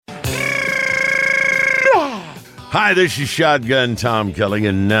Hi, this is Shotgun Tom Kelly,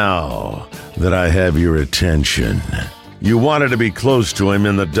 and now that I have your attention, you wanted to be close to him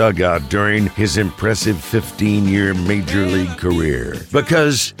in the dugout during his impressive 15-year Major League career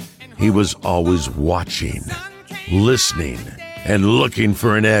because he was always watching, listening, and looking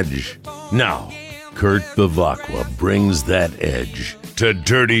for an edge. Now, Kurt Bevacqua brings that edge to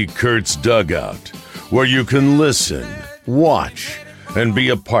Dirty Kurt's Dugout, where you can listen, watch, and be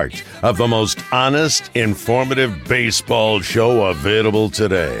a part of the most honest, informative baseball show available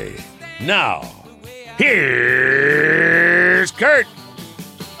today. Now, here's Kurt.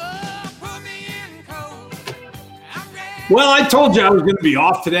 Well, I told you I was going to be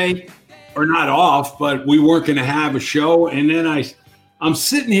off today, or not off, but we weren't going to have a show. And then I'm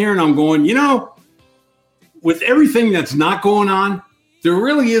sitting here and I'm going, with everything that's not going on, there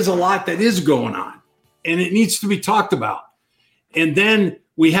really is a lot that is going on, and it needs to be talked about. And then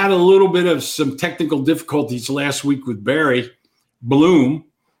we had a little bit of some technical difficulties last week with Barry Bloom,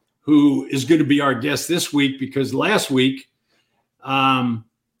 who is going to be our guest this week because last week, well,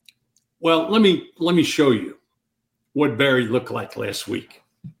 let me show you what Barry looked like last week.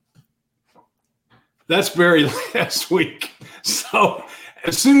 That's Barry last week. So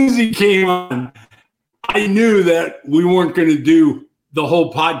as soon as he came on, I knew that we weren't going to do the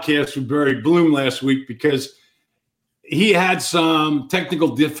whole podcast with Barry Bloom last week because he had some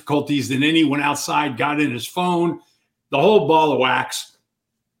technical difficulties. Then he went outside, got in his phone, the whole ball of wax.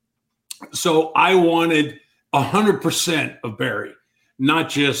 So I wanted 100% of Barry, not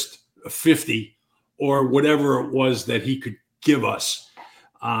just 50 or whatever it was that he could give us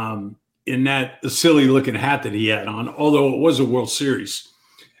in that silly looking hat that he had on, although it was a World Series.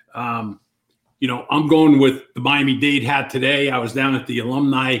 I'm going with the Miami-Dade hat today. I was down at the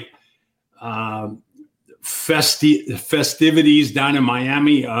alumni festivities down in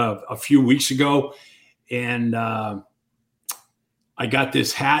Miami a few weeks ago. And I got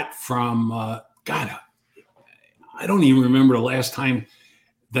this hat from, I don't even remember the last time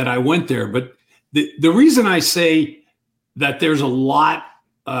that I went there. But the reason I say that there's a lot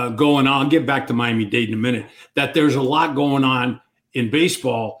going on, I'll get back to Miami-Dade in a minute, that there's a lot going on in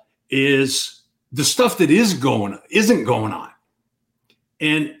baseball is the stuff that isn't going on.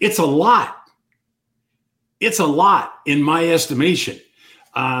 And it's a lot. It's a lot in my estimation.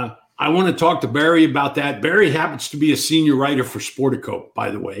 I want to talk to Barry about that. Barry happens to be a senior writer for Sportico,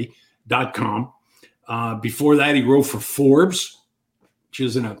 by the way, .com. Before that, he wrote for Forbes, which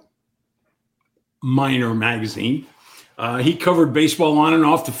isn't a minor magazine. He covered baseball on and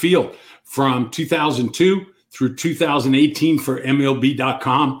off the field from 2002 through 2018 for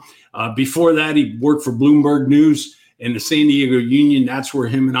MLB.com. Before that, he worked for Bloomberg News and the San Diego Union. That's where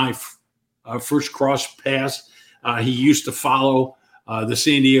him and I first crossed paths. He used to follow the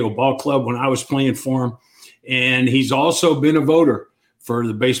San Diego Ball Club when I was playing for him. And he's also been a voter for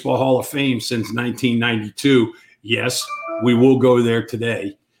the Baseball Hall of Fame since 1992. Yes, we will go there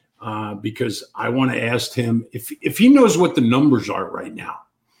today because I want to ask him if he knows what the numbers are right now.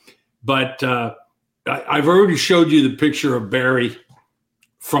 But I've already showed you the picture of Barry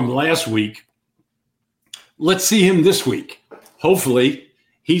from last week. Let's see him this week. Hopefully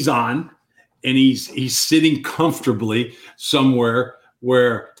he's on and he's sitting comfortably somewhere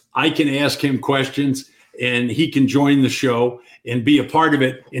where I can ask him questions and he can join the show and be a part of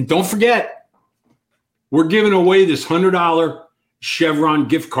it. And don't forget, we're giving away this $100 Chevron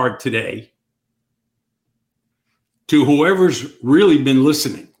gift card today to whoever's really been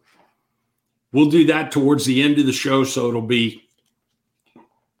listening. We'll do that towards the end of the show, so it'll be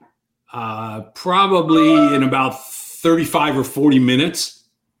probably in about 35 or 40 minutes.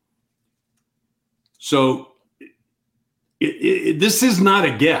 So this is not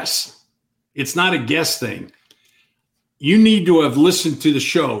a guess. It's not a guess thing. You need to have listened to the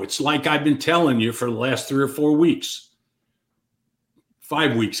show. It's like I've been telling you for the last 3 or 4 weeks.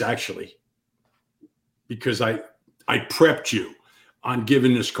 5 weeks, actually, because I prepped you on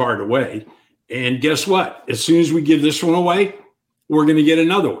giving this card away. And guess what? As soon as we give this one away, we're going to get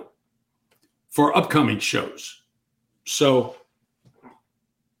another one for upcoming shows. So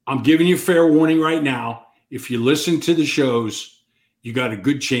I'm giving you fair warning right now. If you listen to the shows, you got a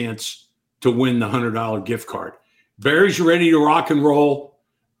good chance to win the $100 gift card. Barry's ready to rock and roll.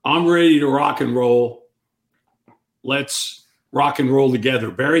 I'm ready to rock and roll. Let's rock and roll together.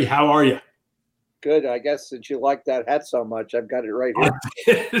 Barry, how are you? Good. I guess since you like that hat so much, I've got it right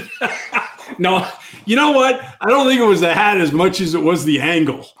here. No, you know what? I don't think it was the hat as much as it was the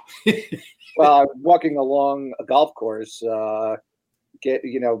angle. Well, I was walking along a golf course,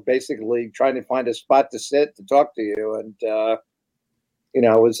 basically trying to find a spot to sit to talk to you. And,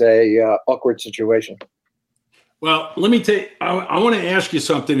 it was a awkward situation. Well, let me take. I want to ask you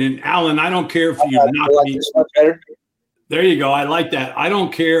something, and Alan, I don't care if you knock like me. this much better? There you go. I like that. I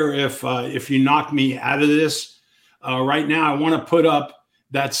don't care if you knock me out of this. Right now, I want to put up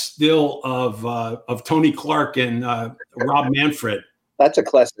that still of Tony Clark and Rob Manfred. That's a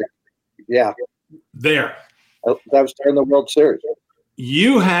classic. Yeah, There. that was during the World Series.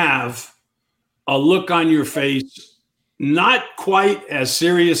 You have a look on your face, not quite as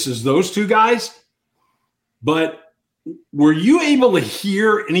serious as those two guys, but were you able to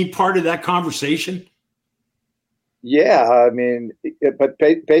hear any part of that conversation? Yeah, I mean, but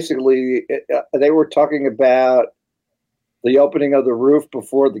basically, they were talking about the opening of the roof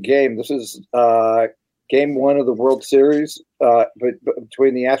before the game. This is game one of the World Series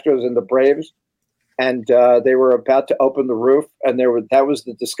between the Astros and the Braves. And they were about to open the roof, and that was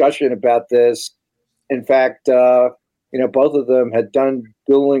the discussion about this. In fact, both of them had done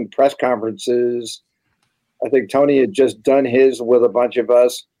dueling press conferences. I think Tony had just done his with a bunch of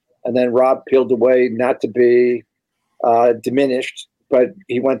us, and then Rob peeled away, not to be diminished, but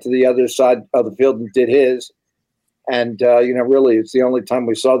he went to the other side of the field and did his. And, really, it's the only time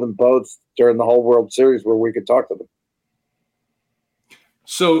we saw them both during the whole World Series where we could talk to them.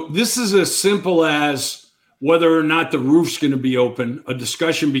 So this is as simple as whether or not the roof's going to be open, a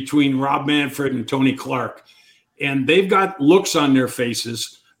discussion between Rob Manfred and Tony Clark. And they've got looks on their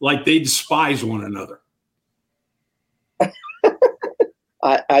faces like they despise one another.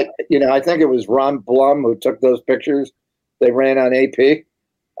 I think it was Ron Blum who took those pictures. They ran on AP,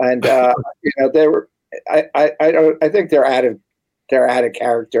 and they were. I think they're out of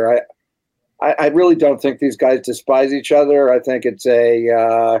character. I really don't think these guys despise each other. I think it's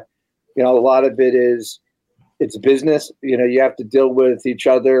a lot of it is it's business. You have to deal with each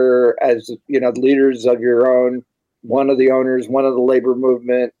other as leaders of your own. One of the owners, one of the labor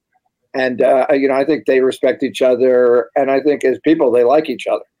movement. And, I think they respect each other. And I think as people, they like each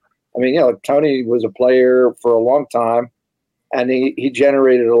other. I mean, Tony was a player for a long time, and he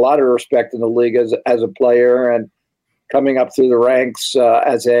generated a lot of respect in the league as a player, and coming up through the ranks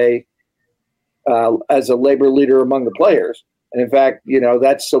as a labor leader among the players. And in fact,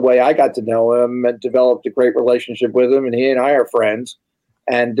 that's the way I got to know him and developed a great relationship with him. And he and I are friends.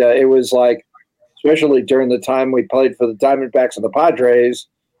 And it was like, especially during the time we played for the Diamondbacks and the Padres,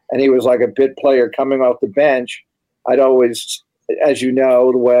 and he was like a bit player coming off the bench. I'd always, as you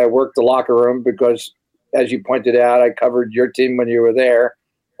know, the way I worked the locker room, because as you pointed out, I covered your team when you were there.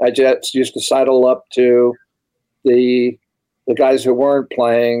 I just used to sidle up to the guys who weren't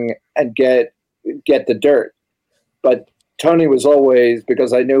playing and get the dirt. But Tony was always,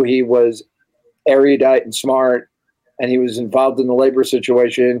 because I knew he was erudite and smart, and he was involved in the labor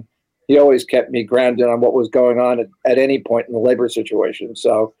situation, he always kept me grounded on what was going on at any point in the labor situation.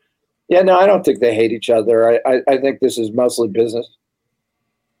 So, yeah, no, I don't think they hate each other. I think this is mostly business.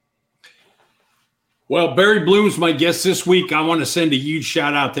 Well, Barry Bloom's my guest this week. I want to send a huge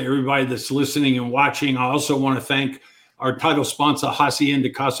shout out to everybody that's listening and watching. I also want to thank our title sponsor, Hacienda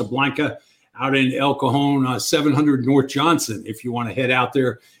Casablanca, out in El Cajon, 700 North Johnson. If you want to head out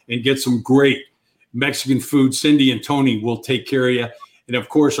there and get some great Mexican food, Cindy and Tony will take care of you. And, of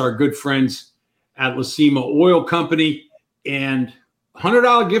course, our good friends at Lacima Oil Company. And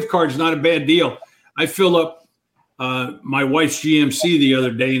 $100 gift card is not a bad deal. I filled up my wife's GMC the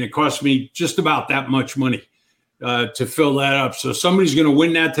other day, and it cost me just about that much money to fill that up. So somebody's going to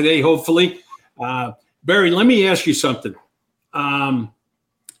win that today, hopefully. Barry, let me ask you something.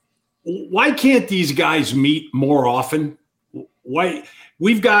 Why can't these guys meet more often? Why?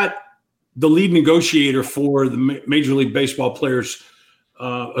 We've got the lead negotiator for the Major League Baseball Players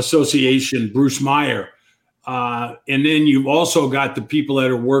Association, Bruce Meyer. And then you've also got the people that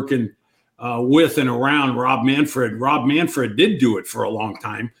are working with and around Rob Manfred. Rob Manfred did do it for a long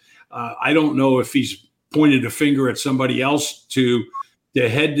time. I don't know if he's pointed a finger at somebody else to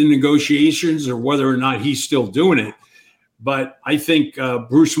head the negotiations or whether or not he's still doing it. But I think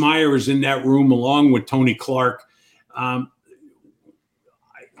Bruce Meyer is in that room along with Tony Clark. I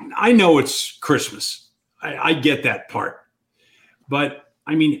know it's Christmas. I get that part. But,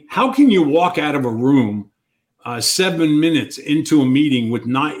 I mean, how can you walk out of a room 7 minutes into a meeting with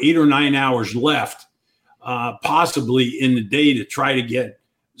 8 or 9 hours left, possibly in the day, to try to get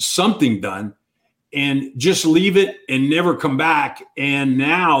something done, and just leave it and never come back? And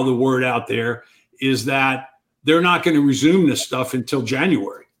now the word out there is that they're not going to resume this stuff until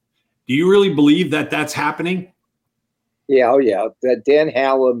January. Do you really believe that that's happening? Yeah, oh yeah. That Dan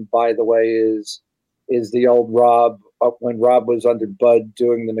Hallam, by the way, is the old Rob when Rob was under Bud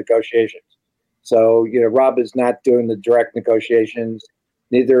doing the negotiations. So, Rob is not doing the direct negotiations.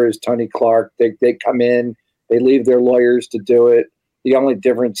 Neither is Tony Clark. They come in, They leave their lawyers to do it. The only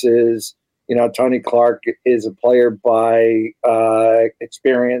difference is, Tony Clark is a player by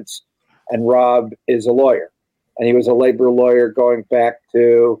experience, and Rob is a lawyer. And he was a labor lawyer going back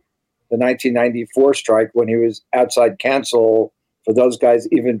to the 1994 strike when he was outside counsel for those guys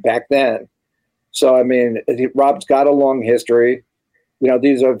even back then. So, I mean, Rob's got a long history.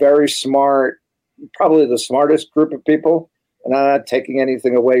 These are very smart, probably the smartest group of people. And I'm not taking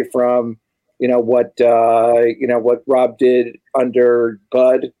anything away from, what Rob did under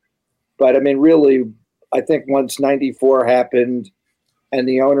Bud. But I mean, really, I think once 94 happened and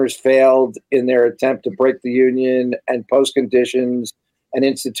the owners failed in their attempt to break the union and post conditions and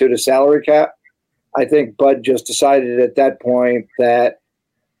institute a salary cap, I think Bud just decided at that point that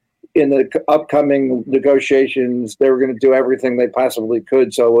in the upcoming negotiations, they were going to do everything they possibly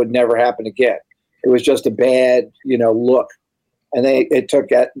could so it would never happen again. It was just a bad, look. And it took,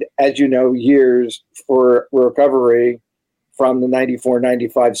 as you know, years for recovery from the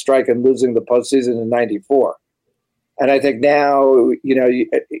 94-95 strike and losing the postseason in 94. And I think now,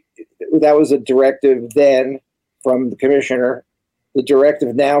 that was a directive then from the commissioner. The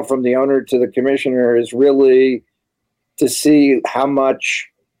directive now from the owner to the commissioner is really to see how much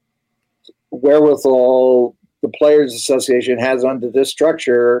wherewithal the Players Association has under this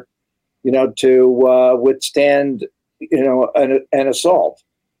structure, to withstand, an assault.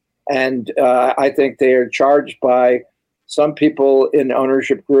 And I think they are charged by some people in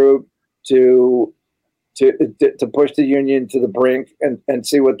ownership group to push the union to the brink and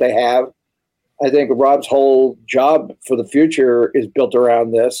see what they have. I think Rob's whole job for the future is built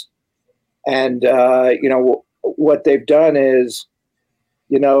around this. And, what they've done is,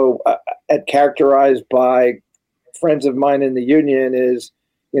 characterized by friends of mine in the union is,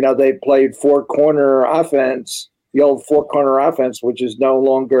 they played four-corner offense, the old four-corner offense, which is no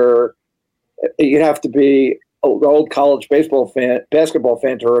longer, you'd have to be an old college basketball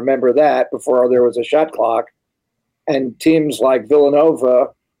fan to remember that before there was a shot clock. And teams like Villanova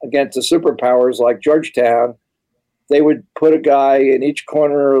against the superpowers like Georgetown, they would put a guy in each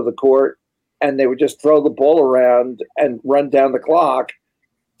corner of the court and they would just throw the ball around and run down the clock,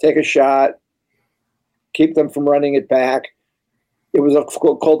 take a shot, keep them from running it back. It was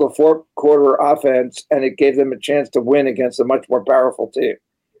called a four-quarter offense, and it gave them a chance to win against a much more powerful team.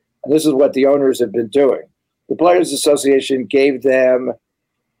 And this is what the owners have been doing. The Players Association gave them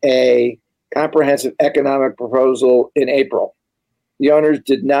a comprehensive economic proposal in April. The owners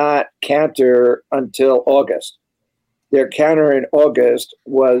did not counter until August. Their counter in August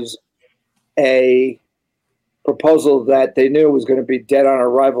was a proposal that they knew was going to be dead on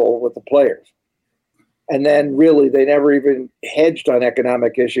arrival with the players. And then really they never even hedged on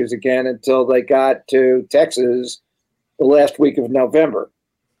economic issues again until they got to Texas the last week of November.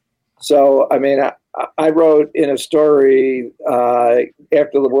 So, I mean, I wrote in a story after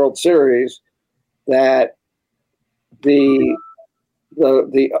the World Series that the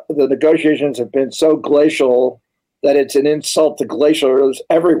negotiations have been so glacial that it's an insult to glaciers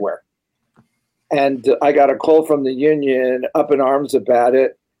everywhere. And I got a call from the union up in arms about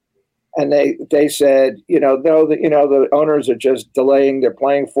it. And they said, no, the owners are just delaying. They're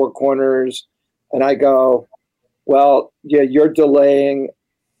playing four corners. And I go, well, yeah, you're delaying,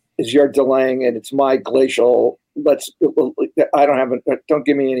 and it's my glacial. Don't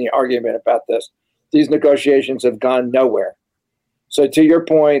give me any argument about this. These negotiations have gone nowhere. So to your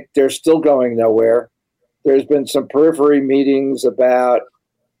point, they're still going nowhere. There's been some periphery meetings about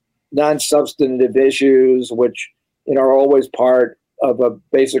non-substantive issues, which are always part of a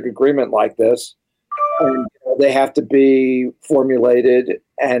basic agreement like this. And they have to be formulated,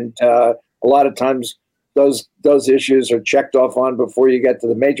 and a lot of times those issues are checked off on before you get to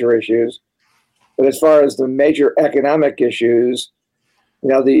the major issues. But as far as the major economic issues,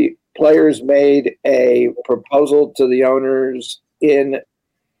 the players made a proposal to the owners in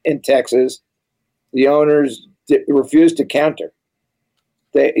Texas. The owners refused to counter.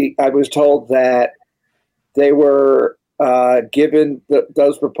 I was told that they were given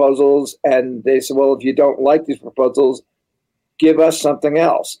those proposals, and they said, well, if you don't like these proposals, give us something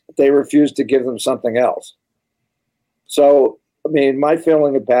else. They refused to give them something else. So, I mean, my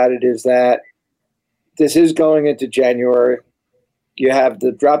feeling about it is that this is going into January. You have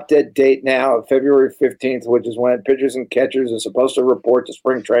the drop dead date now of February 15th, which is when pitchers and catchers are supposed to report to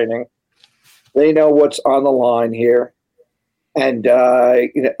spring training. They know what's on the line here. And I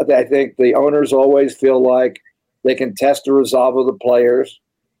think the owners always feel like they can test the resolve of the players.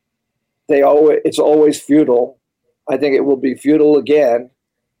 It's always futile. I think it will be futile again.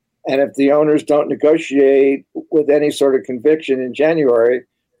 And if the owners don't negotiate with any sort of conviction in January,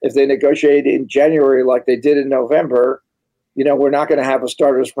 if they negotiate in January like they did in November, we're not going to have a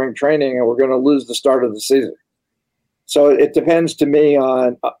start of spring training and we're going to lose the start of the season. So it depends to me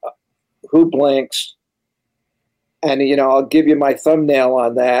on who blinks. And, I'll give you my thumbnail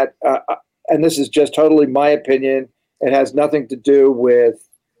on that. And this is just totally my opinion. It has nothing to do with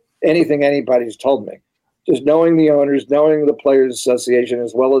anything anybody's told me. Just knowing the owners, knowing the Players Association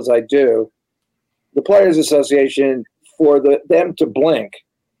as well as I do, the Players Association, for them to blink,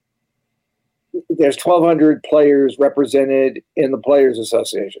 there's 1,200 players represented in the Players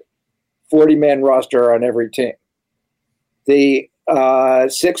Association, 40-man roster on every team. The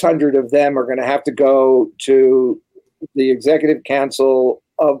 600 of them are going to have to go to the executive council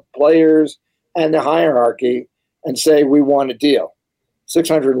of players and the hierarchy and say, we want a deal.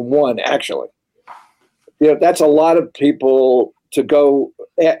 601, actually. That's a lot of people to go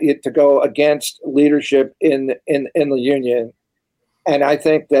against leadership in the union. And I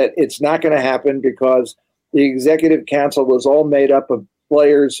think that it's not going to happen because the executive council is all made up of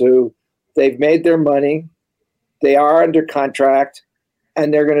players who they've made their money, they are under contract,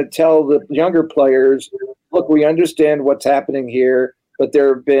 and they're going to tell the younger players, look, we understand what's happening here, but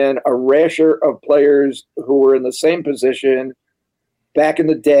there have been a rasher of players who were in the same position back in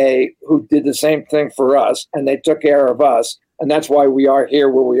the day who did the same thing for us, and they took care of us, and that's why we are here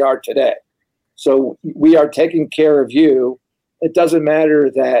where we are today. So we are taking care of you. It doesn't matter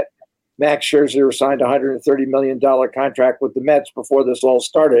that Max Scherzer signed a $130 million contract with the Mets before this all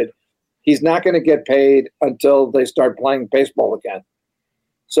started. He's not going to get paid until they start playing baseball again.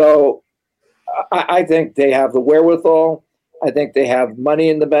 So I think they have the wherewithal. I think they have money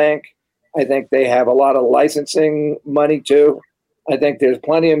in the bank. I think they have a lot of licensing money too. I think there's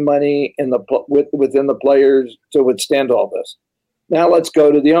plenty of money within the players to withstand all this. Now let's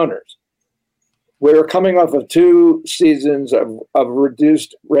go to the owners. We're coming off of 2 seasons of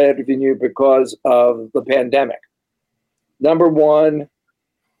reduced revenue because of the pandemic. Number one,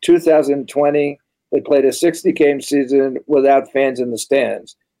 2020, they played a 60-game season without fans in the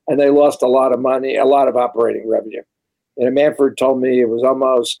stands, and they lost a lot of money, a lot of operating revenue. And Manfred told me it was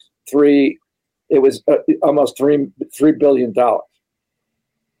almost $3 billion.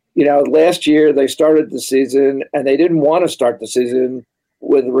 Last year they started the season, and they didn't want to start the season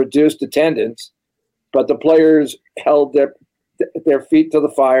with reduced attendance, but the players held their feet to the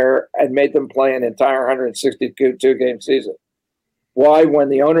fire and made them play an entire 162-game season. Why? When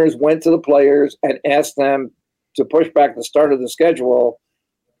the owners went to the players and asked them to push back the start of the schedule,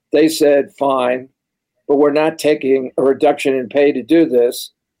 they said, fine, but we're not taking a reduction in pay to do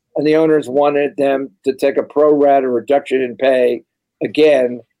this. And the owners wanted them to take a pro rata reduction in pay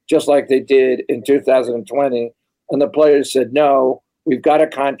again, just like they did in 2020. And the players said, no, we've got a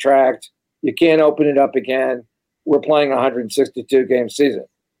contract. You can't open it up again. We're playing a 162-game season.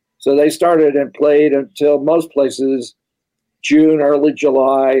 So they started and played until most places June, early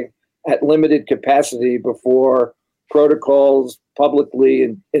July, at limited capacity before protocols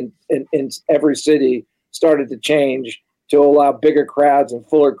publicly in every city started to change to allow bigger crowds and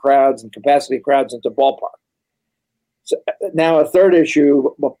fuller crowds and capacity crowds into ballpark. So now a third issue,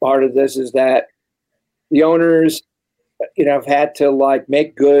 part of this is that the owners, have had to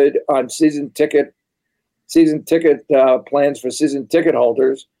make good on season ticket plans for season ticket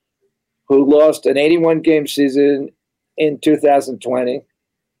holders who lost an 81-game season in 2020,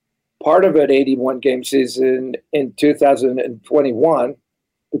 part of an 81-game season in 2021,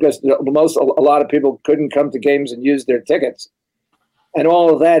 because a lot of people couldn't come to games and use their tickets. And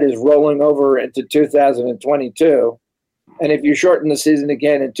all of that is rolling over into 2022. And if you shorten the season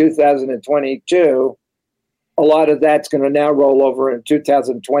again in 2022, a lot of that's going to now roll over in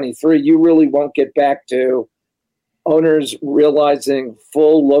 2023. You really won't get back to owners realizing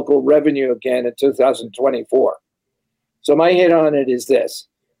full local revenue again in 2024. So my hit on it is this,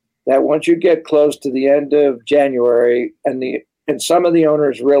 that once you get close to the end of January and some of the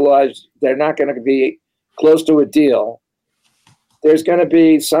owners realize they're not going to be close to a deal, there's going to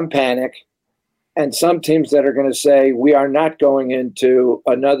be some panic and some teams that are going to say, we are not going into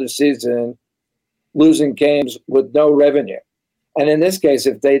another season losing games with no revenue. And in this case,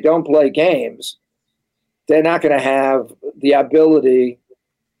 if they don't play games, they're not going to have the ability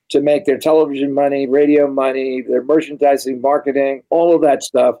to make their television money, radio money, their merchandising, marketing, all of that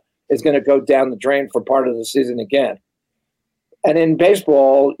stuff is going to go down the drain for part of the season again. And in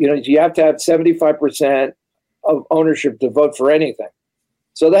baseball, you have to have 75% of ownership to vote for anything.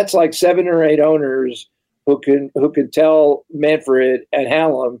 So that's like 7 or 8 owners who can tell Manfred and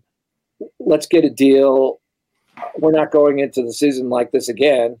Hallam, let's get a deal. We're not going into the season like this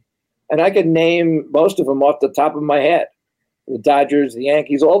again. And I can name most of them off the top of my head. the Dodgers, the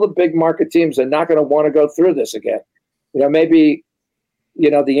Yankees, all the big market teams are not going to want to go through this again. Maybe,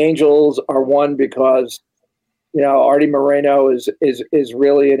 the Angels are one because, Artie Moreno is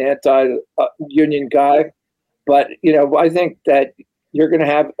really an anti-union guy. But, I think that you're going to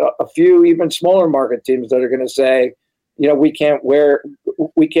have a few even smaller market teams that are going to say, we can't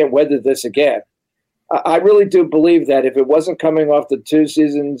weather this again. I really do believe that if it wasn't coming off the 2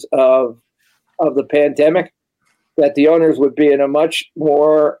 seasons of the pandemic, that the owners would be in a much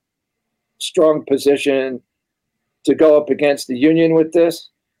more strong position to go up against the union with this.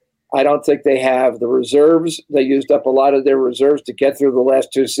 I don't think they have the reserves. They used up a lot of their reserves to get through the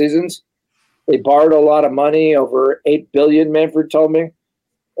last 2 seasons. They borrowed a lot of money, over $8 billion, Manfred told me,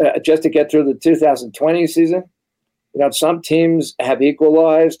 just to get through the 2020 season. Some teams have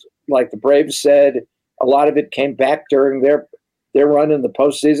equalized, like the Braves said. A lot of it came back during their run in the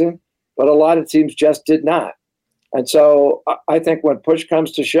postseason, but a lot of teams just did not. And so I think when push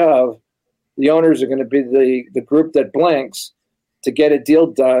comes to shove, the owners are going to be the group that blinks to get a deal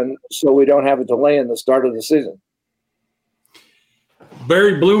done so we don't have a delay in the start of the season.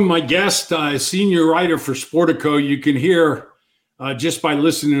 Barry Bloom, my guest, senior writer for Sportico. You can hear just by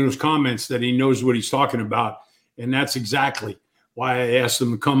listening to his comments that he knows what he's talking about. And that's exactly why I asked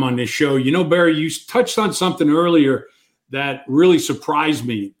him to come on this show. Barry, you touched on something earlier that really surprised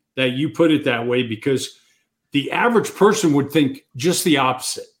me that you put it that way, because the average person would think just the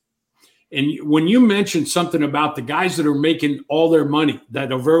opposite. And when you mentioned something about the guys that are making all their money,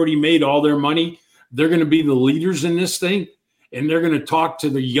 that have already made all their money, they're going to be the leaders in this thing. And they're going to talk to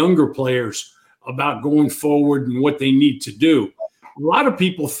the younger players about going forward and what they need to do. A lot of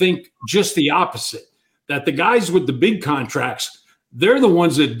people think just the opposite, that the guys with the big contracts, they're the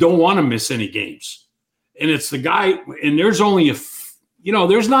ones that don't want to miss any games. And it's the guy, and there's only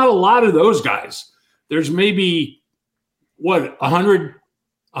there's not a lot of those guys. There's maybe 100,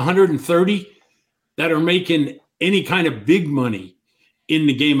 130 that are making any kind of big money in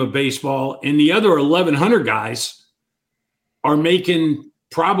the game of baseball. And the other 1,100 guys are making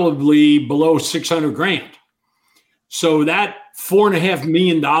probably below $600,000. So that $4.5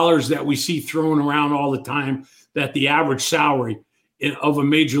 million that we see thrown around all the time, that the average salary of a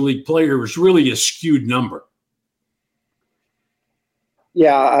major league player is really a skewed number.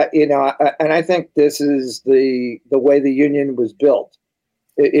 Yeah, and I think this is the way the union was built.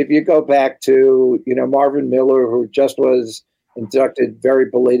 If you go back to, Marvin Miller, who just was inducted very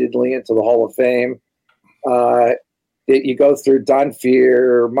belatedly into the Hall of Fame, you go through Don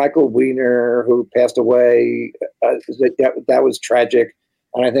Fehr, Michael Weiner, who passed away. That was tragic.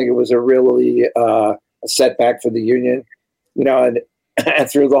 And I think it was a really a setback for the union,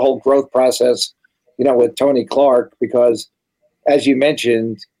 and through the whole growth process, with Tony Clark, because as you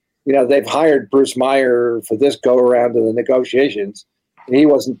mentioned, they've hired Bruce Meyer for this go around of the negotiations. And he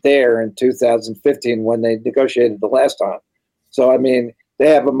wasn't there in 2015 when they negotiated the last time. So, they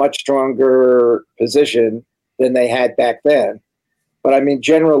have a much stronger position than they had back then. But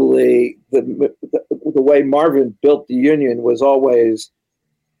generally, the way Marvin built the union was always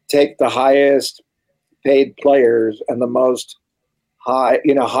take the highest paid players and the most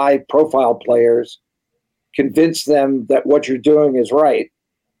high profile players, convince them that what you're doing is right,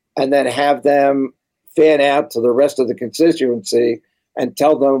 and then have them fan out to the rest of the constituency and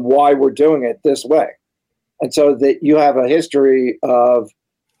tell them why we're doing it this way. And so that you have a history of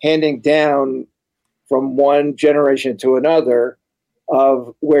handing down from one generation to another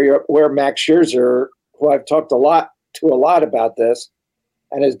of where Max Scherzer, who I've talked a lot about this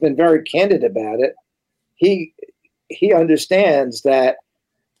and has been very candid about it, he understands that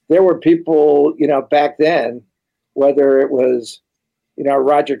there were people, back then, whether it was,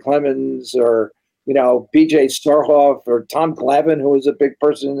 Roger Clemens or, B.J. Starhoff or Tom Glavine, who was a big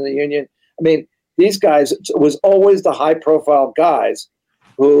person in the union. These guys, it was always the high-profile guys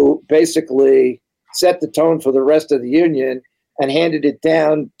who basically set the tone for the rest of the union and handed it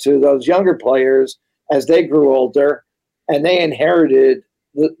down to those younger players as they grew older, and they inherited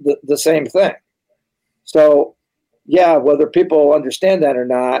the same thing. So, yeah, whether people understand that or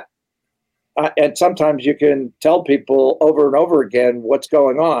not, and sometimes you can tell people over and over again what's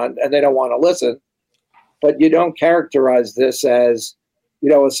going on, and they don't want to listen, but you don't characterize this as,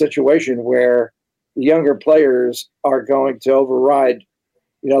 a situation where the younger players are going to override,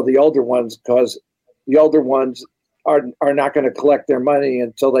 the older ones, because the older ones are not going to collect their money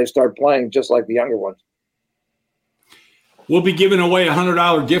until they start playing, just like the younger ones. We'll be giving away a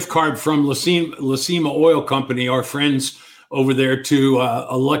 $100 gift card from Lacima Oil Company, our friends over there, to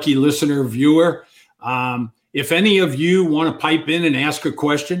a lucky listener viewer. If any of you want to pipe in and ask a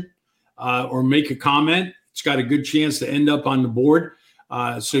question or make a comment, It's got a good chance to end up on the board.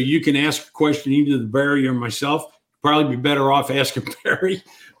 So you can ask a question either to Barry or myself. Probably be better off asking Barry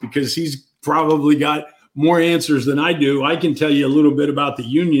because he's probably got more answers than I do. I can tell you a little bit about the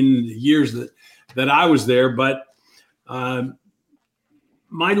union in the years that I was there, but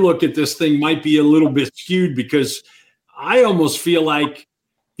my look at this thing might be a little bit skewed because I almost feel like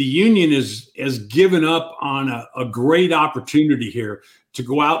the union has given up on a great opportunity here to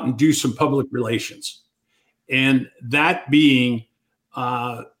go out and do some public relations. And that being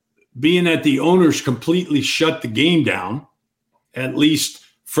that the owners completely shut the game down, at least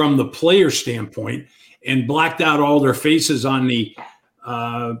from the player standpoint, and blacked out all their faces on the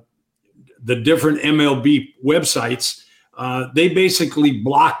different MLB websites. They basically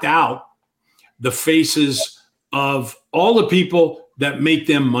blocked out the faces of all the people that make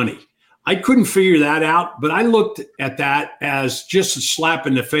them money. I couldn't figure that out, but I looked at that as just a slap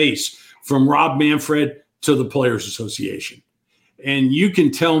in the face from Rob Manfred to the Players Association. And you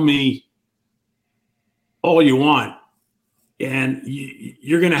can tell me all you want, and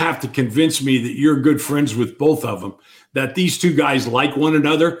you're going to have to convince me that you're good friends with both of them, that these two guys like one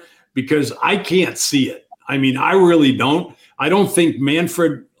another, because I can't see it. I mean, I really don't. I don't think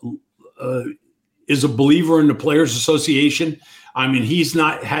Manfred is a believer in the Players Association. I mean, he's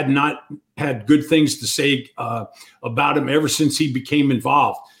not had good things to say about him ever since he became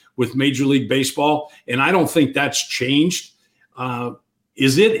involved with Major League Baseball, and I don't think that's changed.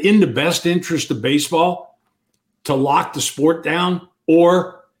 Is it in the best interest of baseball to lock the sport down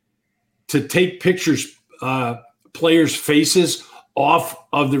or to take pictures, players' faces off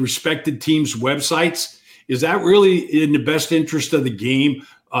of the respected teams' websites? Is that really in the best interest of the game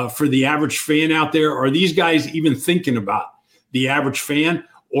for the average fan out there? Are these guys even thinking about the average fan,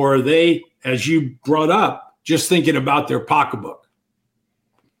 or are they, as you brought up, just thinking about their pocketbook?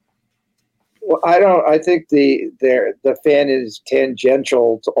 Well, I think the fan is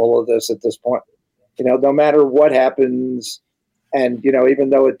tangential to all of this at this point. No matter what happens, and even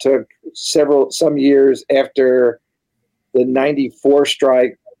though it took some years after the 95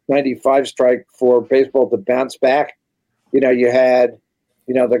 strike for baseball to bounce back, you had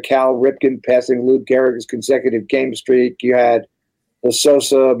the Cal Ripken passing Lou Gehrig's consecutive game streak. You had the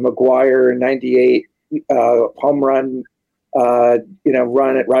Sosa McGuire 98 home run,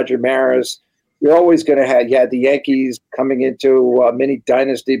 run at Roger Maris. You're always going to have. You had the Yankees coming into a mini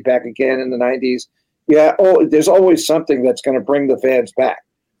dynasty back again in the 90s. Yeah, there's always something that's going to bring the fans back.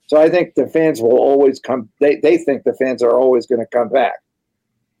 So I think the fans will always come. They think the fans are always going to come back.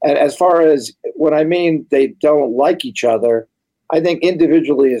 And as far as what I mean, they don't like each other. I think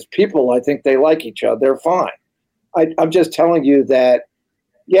individually as people, I think they like each other. They're fine. I'm just telling you that,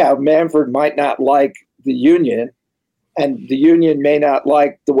 yeah, Manfred might not like the union, and the union may not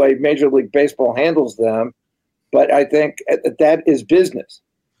like the way Major League Baseball handles them, but I think that is business.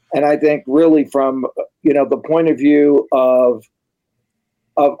 And I think really from, the point of view of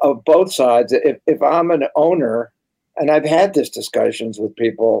both sides, if I'm an owner, and I've had these discussions with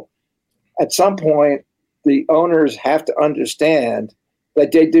people, at some point, the owners have to understand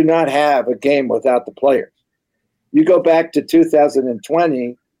that they do not have a game without the players. You go back to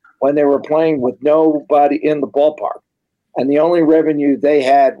 2020 when they were playing with nobody in the ballpark, and the only revenue they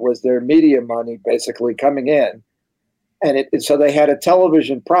had was their media money basically coming in. And so they had a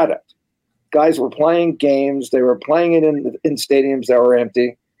television product. Guys were playing games. They were playing it in stadiums that were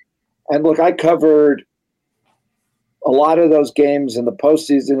empty. And look, I covered a lot of those games in the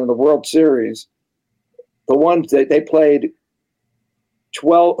postseason in the World Series. The ones that they played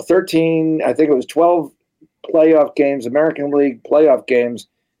 13, I think it was 12 playoff games, American League playoff games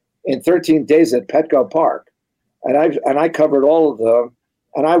in 13 days at Petco Park. And I covered all of them.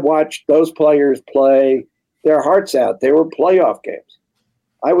 And I watched those players play their hearts out. They were playoff games.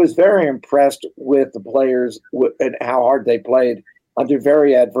 I was very impressed with the players and how hard they played under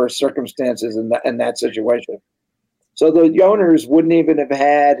very adverse circumstances in that situation. So the owners wouldn't even have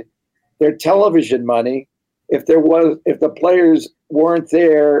had their television money if the players weren't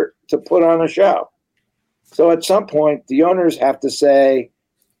there to put on a show. So at some point, the owners have to say,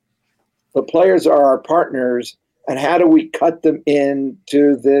 the players are our partners, and how do we cut them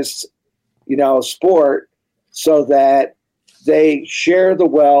into this, sport so that they share the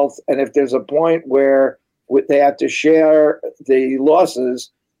wealth? And if there's a point where they have to share the losses,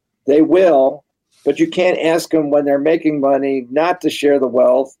 they will. But you can't ask them when they're making money not to share the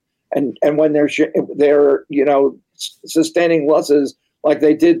wealth, and when they're sustaining losses like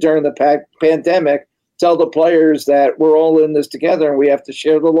they did during the pandemic, tell the players that we're all in this together and we have to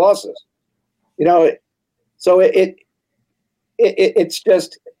share the losses. So it's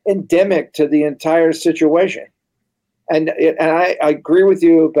just endemic to the entire situation. And I agree with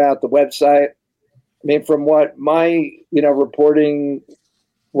you about the website. I mean, from what my reporting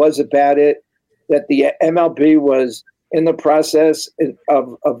was about it, that the MLB was in the process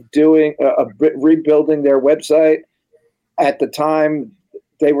of rebuilding their website. At the time,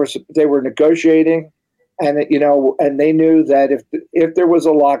 they were negotiating, and and they knew that if there was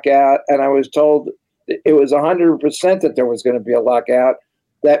a lockout, and I was told it was 100% that there was going to be a lockout,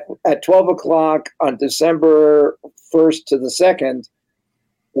 that at 12 o'clock on December 1st to the 2nd,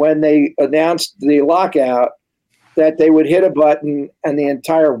 when they announced the lockout, that they would hit a button and the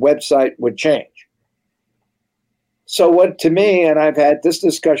entire website would change. So what, to me, and I've had this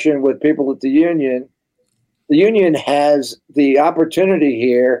discussion with people at the union has the opportunity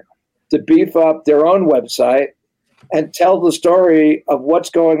here to beef up their own website and tell the story of what's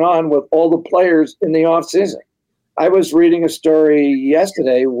going on with all the players in the offseason. I was reading a story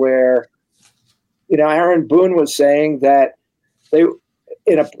yesterday where, Aaron Boone was saying that they,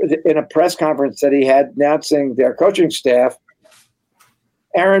 in a press conference that he had announcing their coaching staff,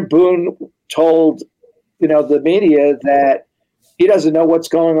 Aaron Boone told, the media that he doesn't know what's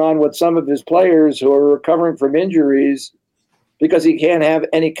going on with some of his players who are recovering from injuries because he can't have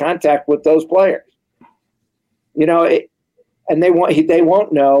any contact with those players. And they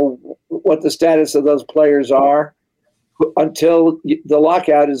won't know what the status of those players are until the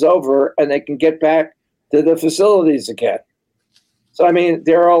lockout is over and they can get back to the facilities again. So, I mean,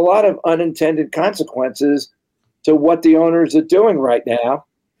 there are a lot of unintended consequences to what the owners are doing right now.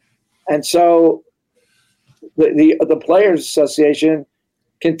 And so the Players Association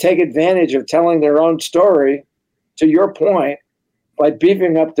can take advantage of telling their own story, to your point, by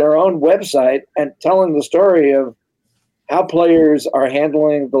beefing up their own website and telling the story of how players are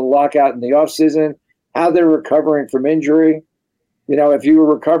handling the lockout in the offseason, how they're recovering from injury.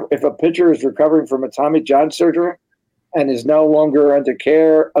 If a pitcher is recovering from a Tommy John surgery and is no longer under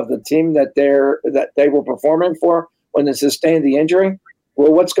care of the team that they were performing for when they sustained the injury,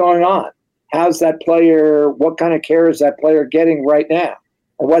 well, what's going on? How's that player? What kind of care is that player getting right now?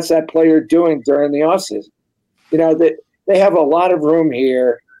 And what's that player doing during the offseason? They have a lot of room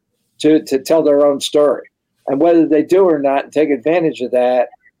here to tell their own story, and whether they do or not and take advantage of that,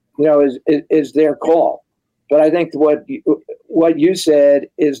 is their call. But I think what you said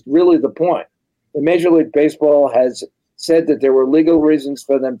is really the point. The Major League Baseball has said that there were legal reasons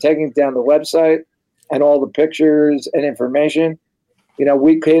for them taking down the website and all the pictures and information.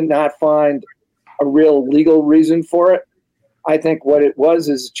 We could not find a real legal reason for it. I think what it was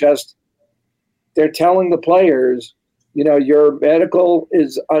is just they're telling the players, your medical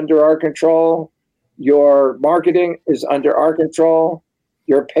is under our control, your marketing is under our control,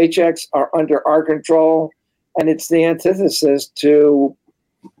 your paychecks are under our control, and it's the antithesis to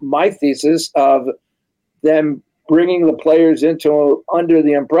my thesis of them bringing the players under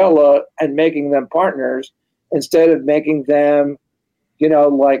the umbrella and making them partners instead of making them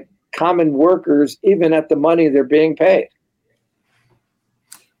like common workers, even at the money they're being paid.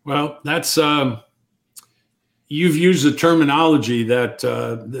 Well, that's you've used the terminology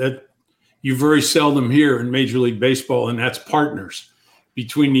that you very seldom hear in Major League Baseball, and that's partners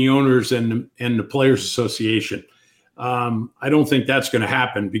between the owners and the Players Association. I don't think that's going to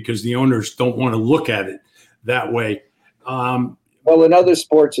happen because the owners don't want to look at it that way. Well, in other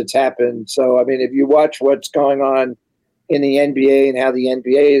sports, it's happened. So, I mean, if you watch what's going on in the NBA and how the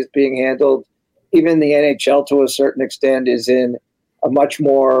NBA is being handled, even the NHL to a certain extent is in a much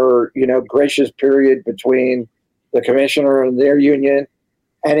more, gracious period between the commissioner and their union.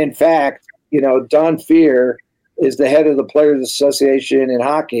 And in fact, Don Fehr is the head of the Players Association in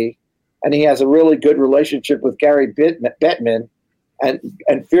hockey, and he has a really good relationship with Gary Bettman. And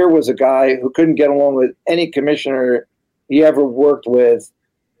Fehr was a guy who couldn't get along with any commissioner he ever worked with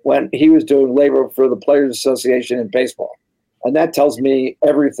when he was doing labor for the Players Association in baseball. And that tells me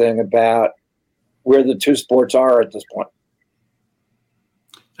everything about where the two sports are at this point.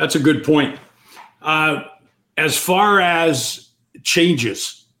 That's a good point. As far as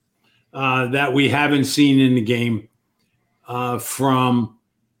changes that we haven't seen in the game from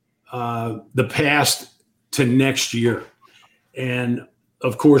the past to next year. And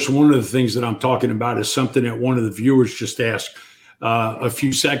of course, one of the things that I'm talking about is something that one of the viewers just asked a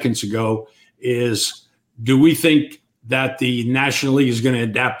few seconds ago is, do we think that the National League is going to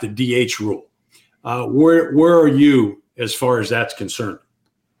adapt the DH rule? Where are you as far as that's concerned?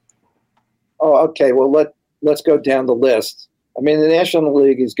 Oh, okay. Well, let's go down the list. I mean, the National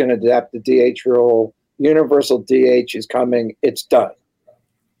League is going to adapt the DH rule. Universal DH is coming. It's done.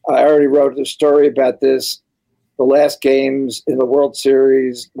 I already wrote a story about this the last games in the World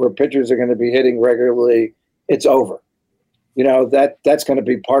Series where pitchers are going to be hitting regularly, it's over. That's going to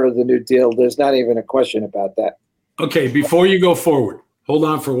be part of the new deal. There's not even a question about that. Okay, before you go forward, hold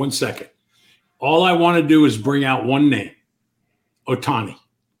on for 1 second. All I want to do is bring out one name, Ohtani.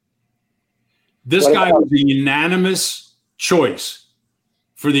 This guy was a unanimous choice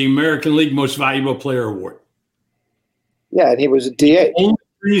for the American League Most Valuable Player Award. Yeah, and he was a DH.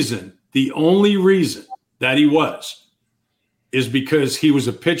 The only reason that he was is because he was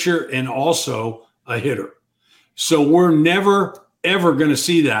a pitcher and also a hitter. So we're never, ever going to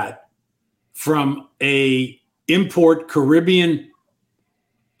see that from a import Caribbean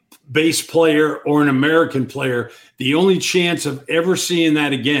base player or an American player. The only chance of ever seeing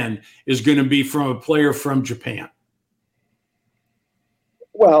that again is going to be from a player from Japan.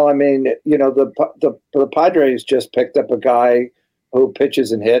 Well, I mean, the Padres just picked up a guy who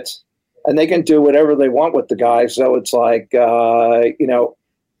pitches and hits, and they can do whatever they want with the guy. So it's like, and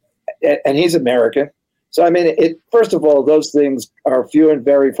he's American. So, I mean, first of all, those things are few and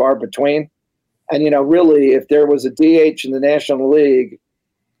very far between. And, really, if there was a DH in the National League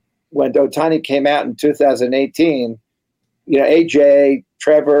when Ohtani came out in 2018, AJ,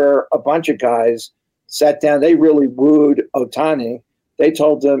 Trevor, a bunch of guys sat down. They really wooed Ohtani. They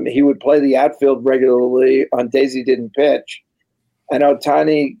told him he would play the outfield regularly on days he didn't pitch. And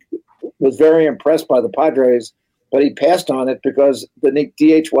Ohtani was very impressed by the Padres, but he passed on it because the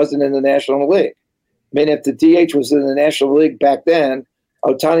DH wasn't in the National League. I mean, if the DH was in the National League back then,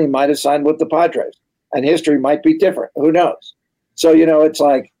 Ohtani might have signed with the Padres, and history might be different. Who knows? So, it's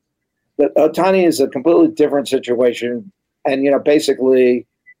like Ohtani is a completely different situation. And, basically,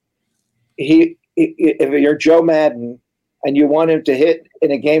 if you're Joe Madden and you want him to hit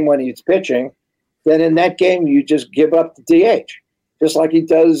in a game when he's pitching, then in that game you just give up the DH, just like he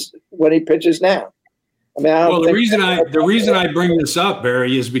does when he pitches now. I mean, the reason I bring this up,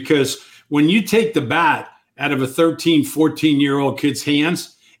 Barry, is because when you take the bat out of a 13, 14-year-old kid's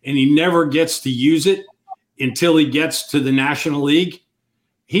hands and he never gets to use it until he gets to the National League,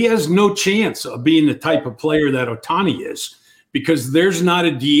 he has no chance of being the type of player that Ohtani is because there's not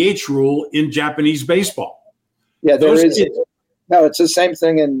a DH rule in Japanese baseball. Yeah, there is. No, it's the same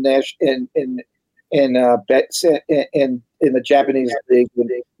thing in the Japanese league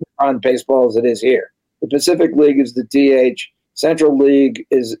on baseball as it is here. The Pacific League is the DH. Central League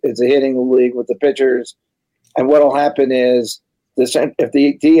is a hitting league with the pitchers. And what will happen is if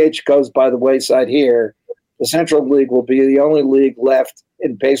the DH goes by the wayside here, the Central League will be the only league left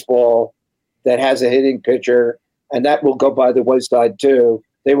in baseball that has a hitting pitcher, and that will go by the wayside too.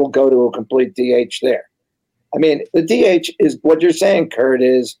 They will go to a complete DH there. I mean, the DH is what you're saying, Kurt,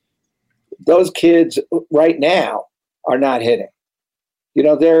 is those kids right now are not hitting.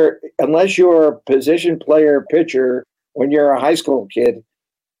 Unless you're a position player pitcher when you're a high school kid,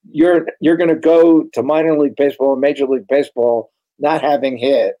 you're going to go to minor league baseball and major league baseball not having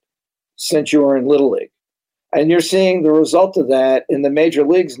hit since you were in Little League. And you're seeing the result of that in the major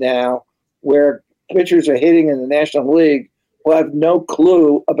leagues now, where pitchers are hitting in the National League who have no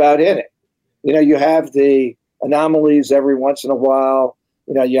clue about hitting. You have the anomalies every once in a while.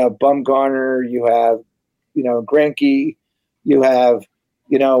 You have Bumgarner, you have, Greinke, you have,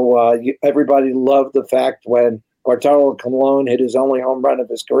 everybody loved the fact when Bartolo Colon hit his only home run of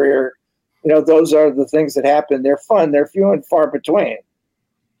his career. Those are the things that happen. They're fun. They're few and far between.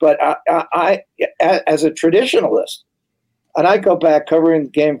 But I, as a traditionalist, and I go back covering the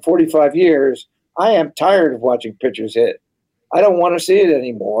game 45 years, I am tired of watching pitchers hit. I don't want to see it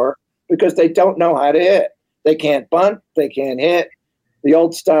anymore because they don't know how to hit. They can't bunt. They can't hit. The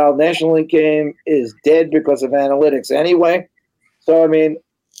old style National League game is dead because of analytics anyway. So, I mean,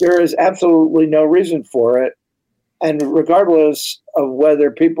 there is absolutely no reason for it. And regardless of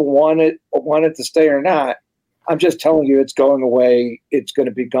whether people want it to stay or not, I'm just telling you it's going away. It's going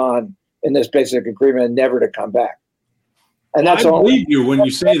to be gone in this basic agreement and never to come back. And that's all. I believe you when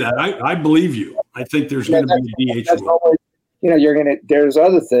you say that. I believe you. I think there's going to be a DH rule. There's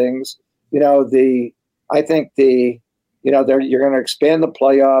other things, I think you're going to expand the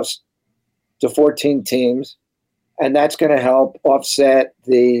playoffs to 14 teams, and that's going to help offset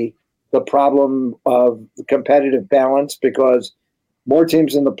the problem of the competitive balance because more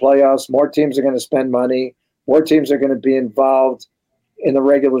teams in the playoffs, more teams are going to spend money, more teams are going to be involved in the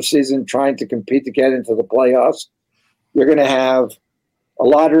regular season trying to compete to get into the playoffs. You're going to have a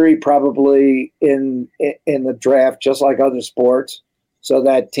lottery probably in the draft, just like other sports, so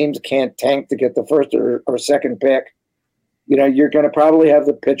that teams can't tank to get the first or second pick. You're going to probably have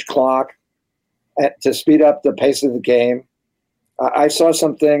the pitch clock to speed up the pace of the game. I saw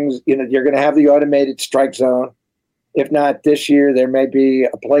some things, you're going to have the automated strike zone. If not this year, there may be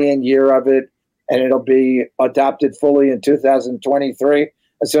a play-in year of it, and it'll be adopted fully in 2023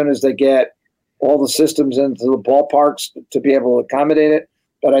 as soon as they get all the systems into the ballparks to be able to accommodate it.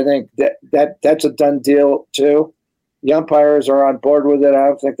 But I think that's a done deal too. The umpires are on board with it. I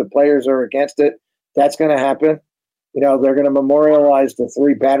don't think the players are against it. That's going to happen. They're going to memorialize the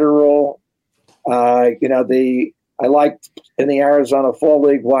 3-batter rule. I liked in the Arizona Fall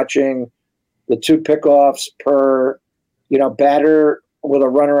League watching the 2 pickoffs per, batter with a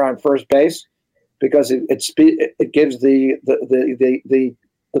runner on first base, because it gives the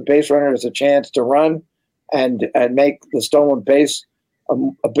base runners a chance to run and make the stolen base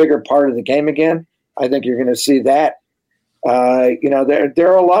a bigger part of the game again. I think you're going to see that. There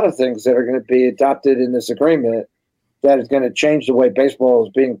are a lot of things that are going to be adopted in this agreement that is going to change the way baseball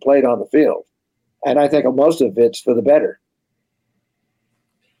is being played on the field. And I think most of it's for the better.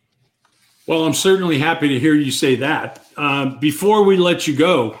 Well, I'm certainly happy to hear you say that. Before we let you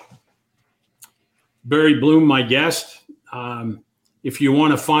go, Barry Bloom, my guest, if you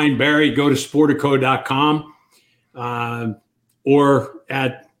want to find Barry, go to Sportico.com or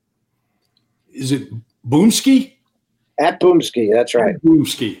at, is it Boomski? At Boomski, that's right. At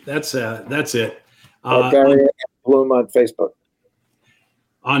Boomski, that's it. Barry Bloom on Facebook.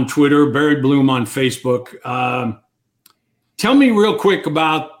 On Twitter, Barry Bloom on Facebook. Tell me real quick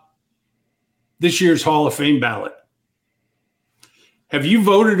about this year's Hall of Fame ballot. Have you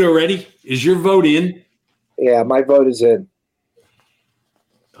voted already? Is your vote in? Yeah, my vote is in.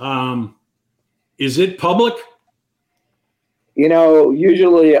 Is it public?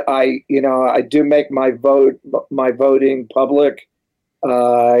 Usually I do make my voting public.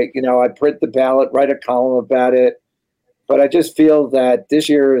 I print the ballot, write a column about it. But I just feel that this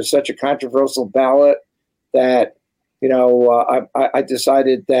year is such a controversial ballot that, I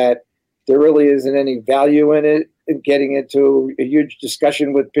decided that there really isn't any value in it, in getting into a huge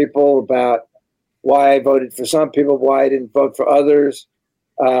discussion with people about why I voted for some people, why I didn't vote for others.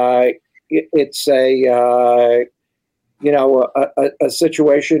 It's a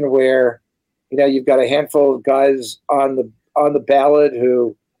situation where, you've got a handful of guys on the ballot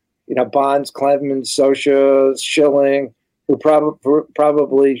who, Bonds, Clemens, Socha, Schilling, who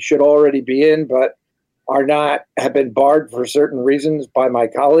probably should already be in, but have been barred for certain reasons by my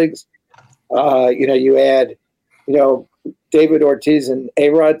colleagues. You add, David Ortiz and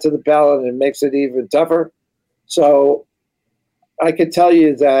A-Rod to the ballot, and it makes it even tougher. So I can tell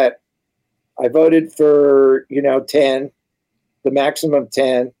you that I voted for, 10, the maximum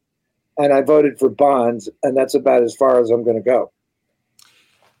 10, and I voted for Bonds, and that's about as far as I'm going to go.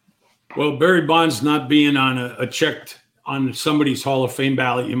 Well, Barry Bonds not being on a checked on somebody's Hall of Fame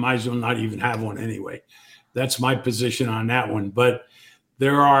ballot, you might as well not even have one anyway. That's my position on that one. But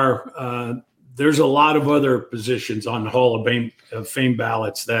there's a lot of other positions on the Hall of Fame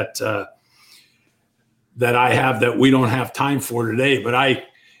ballots that I have that we don't have time for today. But I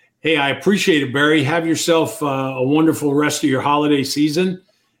appreciate it, Barry. Have yourself a wonderful rest of your holiday season.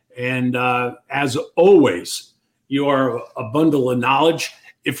 And as always, you are a bundle of knowledge.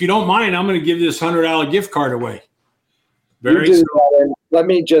 If you don't mind, I'm going to give this $100 gift card away. Barry, let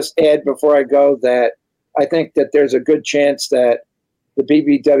me just add before I go that I think that there's a good chance that the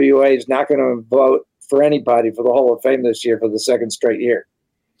BBWA is not going to vote for anybody for the Hall of Fame this year for the second straight year.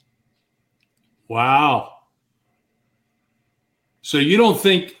 Wow. So you don't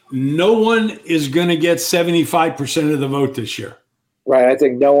think no one is going to get 75% of the vote this year? Right. I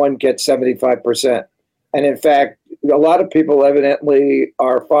think no one gets 75%. And in fact, a lot of people evidently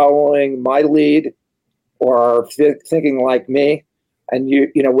are following my lead or are thinking like me. And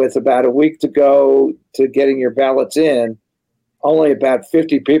with about a week to go to getting your ballots in, only about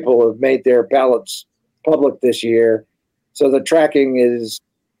 50 people have made their ballots public this year. So the tracking is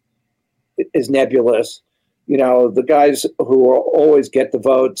nebulous. The guys who always get the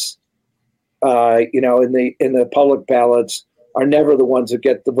votes, in the public ballots are never the ones who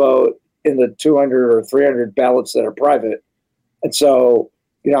get the vote in the 200 or 300 ballots that are private. And so,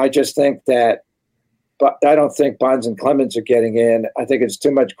 I just think that, but I don't think Bonds and Clemens are getting in. I think it's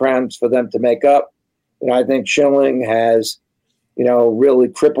too much grounds for them to make up. I think Schilling has, really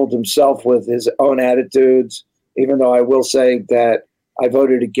crippled himself with his own attitudes, even though I will say that I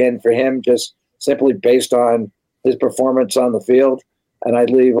voted again for him just simply based on his performance on the field. And I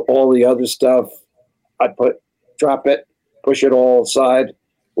leave all the other stuff, drop it, push it all aside,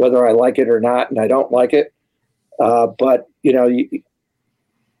 whether I like it or not, and I don't like it. But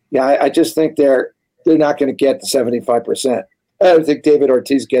I just think they're not going to get the 75%. I don't think David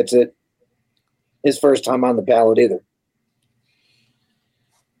Ortiz gets it his first time on the ballot either.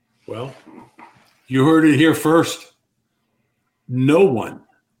 Well, you heard it here first. no one,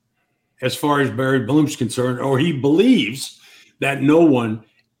 as far as Barry Bloom's concerned, or he believes that no one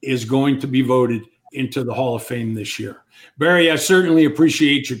is going to be voted into the Hall of Fame this year. Barry, I certainly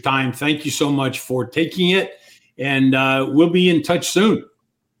appreciate your time. Thank you so much for taking it, and we'll be in touch soon.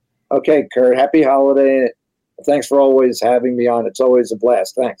 Okay, Kurt, happy holiday. Thanks for always having me on. It's always a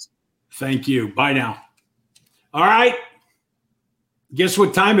blast. Thanks. Thank you. Bye now. All right. Guess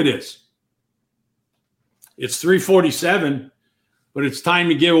what time it is? It's 3:47, but it's time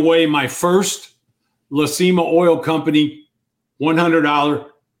to give away my first Lacima Oil Company $100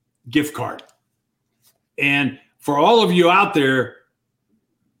 gift card. And for all of you out there,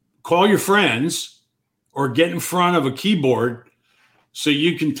 call your friends or get in front of a keyboard so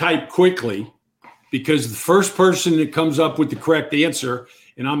you can type quickly, because the first person that comes up with the correct answer,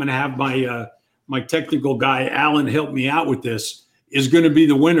 and I'm going to have my technical guy, Alan, help me out with this, is going to be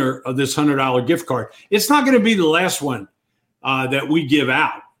the winner of this $100 gift card. It's not going to be the last one that we give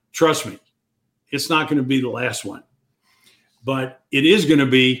out. Trust me. It's not going to be the last one. But it is going to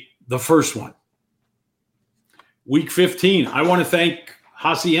be the first one. Week 15, I want to thank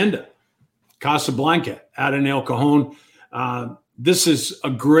Hacienda Casablanca out in El Cajon. This is a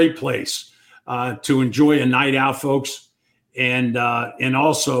great place to enjoy a night out, folks, and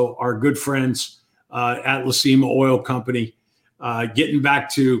also our good friends at Lacima Oil Company. Getting back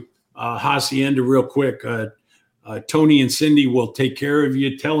to Hacienda real quick, Tony and Cindy will take care of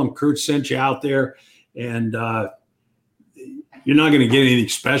you. Tell them Kurt sent you out there, and you're not going to get anything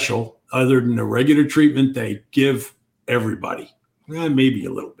special other than the regular treatment they give everybody. Maybe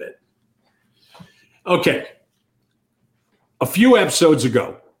a little bit. Okay. A few episodes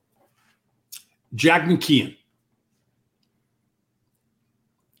ago, Jack McKeon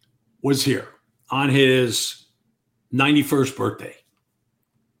was here on his 91st birthday.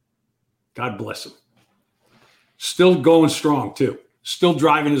 God bless him. Still going strong, too. Still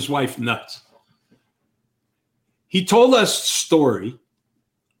driving his wife nuts. He told us a story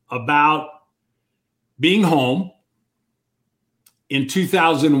about being home in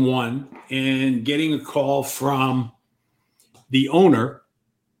 2001 and getting a call from the owner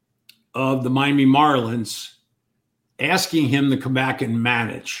of the Miami Marlins asking him to come back and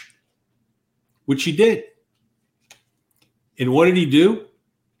manage, which he did. And what did he do?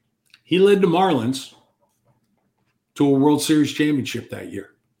 He led the Marlins to a World Series championship that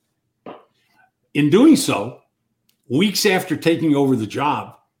year. In doing so, weeks after taking over the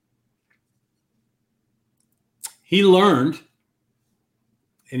job, he learned,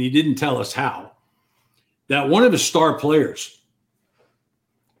 and he didn't tell us how, that one of his star players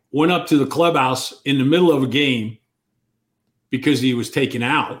went up to the clubhouse in the middle of a game because he was taken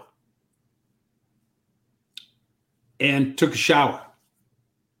out and took a shower,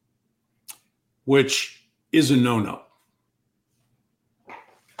 which is a no-no.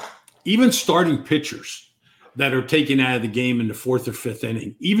 Even starting pitchers that are taken out of the game in the fourth or fifth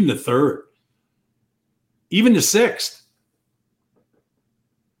inning, even the third, even the sixth,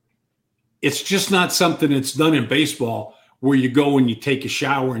 it's just not something that's done in baseball where you go and you take a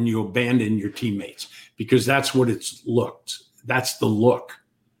shower and you abandon your teammates, because that's what it's looked. That's the look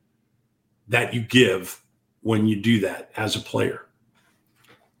that you give when you do that as a player.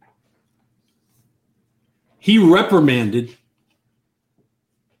 He reprimanded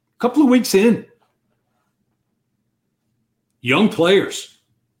a couple of weeks in young players,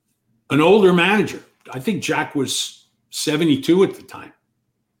 an older manager. I think Jack was 72 at the time.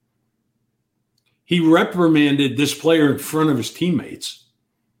 He reprimanded this player in front of his teammates.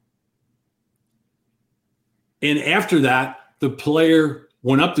 And after that, the player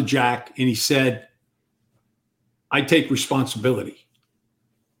went up to Jack and he said, "I take responsibility,"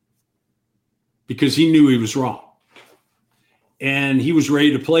 because he knew he was wrong. And he was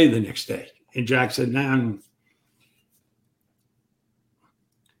ready to play the next day. And Jack said, "Nah,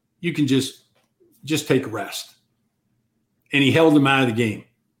 you can just take a rest." And he held him out of the game.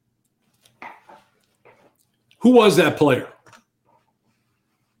 Who was that player?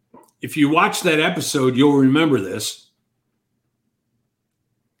 If you watch that episode, you'll remember this.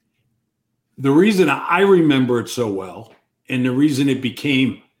 The reason I remember it so well, and the reason it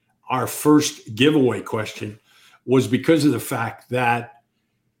became our first giveaway question, was because of the fact that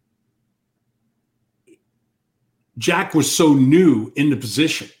Jack was so new in the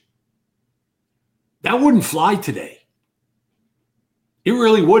position. That wouldn't fly today. It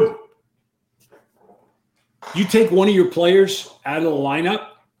really wouldn't. You take one of your players out of the lineup,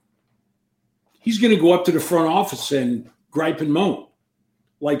 he's going to go up to the front office and gripe and moan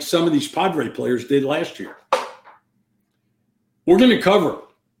like some of these Padre players did last year. We're going to cover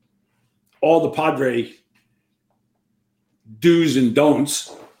all the Padre do's and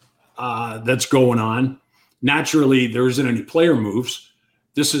don'ts that's going on. Naturally, there isn't any player moves.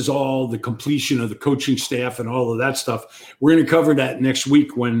 This is all the completion of the coaching staff and all of that stuff. We're going to cover that next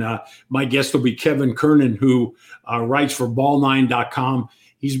week when my guest will be Kevin Kernan, who writes for Ball9.com.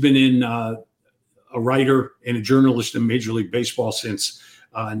 He's been in a writer and a journalist in Major League Baseball since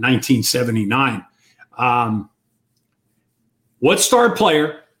 1979. What star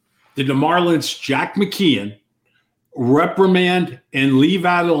player did the Marlins' Jack McKeon reprimand and leave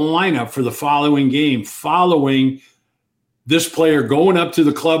out of the lineup for the following game, following this player going up to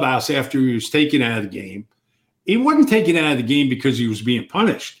the clubhouse after he was taken out of the game? He wasn't taken out of the game because he was being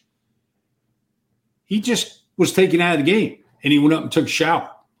punished. He just was taken out of the game, and he went up and took a shower.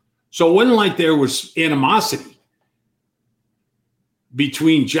 So it wasn't like there was animosity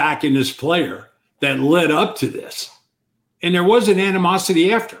between Jack and this player that led up to this. And there wasn't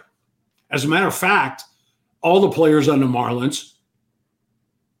animosity after. As a matter of fact, all the players on the Marlins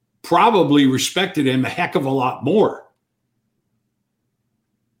probably respected him a heck of a lot more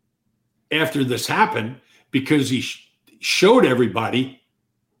after this happened, because he showed everybody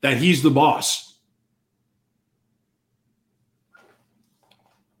that he's the boss.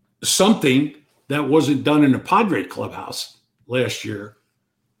 Something that wasn't done in the Padre clubhouse last year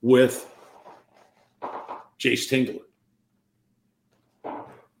with Jace Tingler.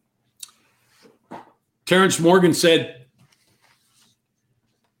 Terrence Morgan said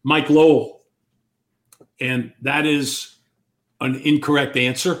Mike Lowell, and that is an incorrect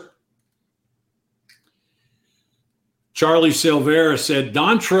answer. Charlie Silvera said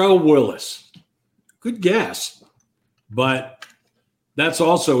Dontrelle Willis. Good guess, but that's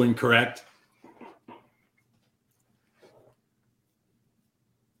also incorrect.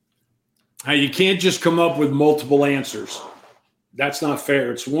 You can't just come up with multiple answers. That's not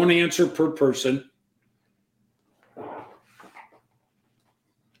fair. It's one answer per person.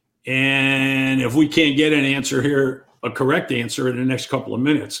 And if we can't get an answer here, a correct answer in the next couple of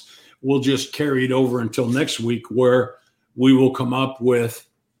minutes, we'll just carry it over until next week, where we will come up with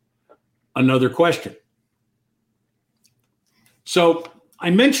another question. So I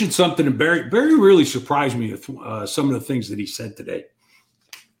mentioned something to Barry. Barry really surprised me with some of the things that he said today.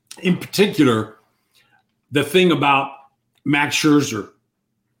 In particular, the thing about Max Scherzer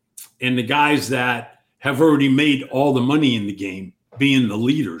and the guys that have already made all the money in the game being the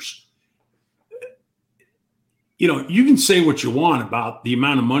leaders. You know, you can say what you want about the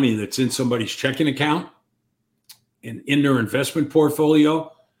amount of money that's in somebody's checking account and in their investment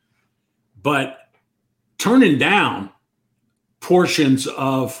portfolio, but turning down portions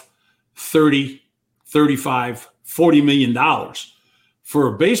of $30, $35, $40 million for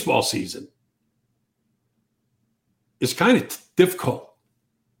a baseball season is kind of difficult.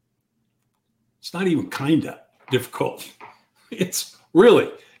 It's not even kind of difficult. It's really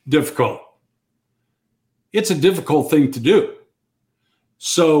difficult. It's a difficult thing to do.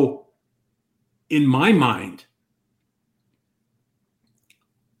 So in my mind,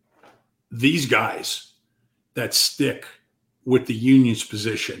 these guys that stick with the union's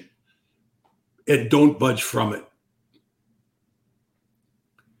position and don't budge from it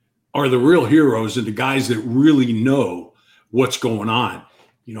are the real heroes and the guys that really know what's going on.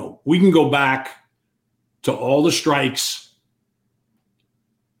 You know, we can go back to all the strikes,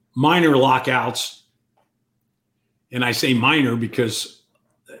 minor lockouts, and I say minor because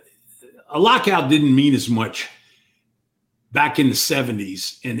a lockout didn't mean as much back in the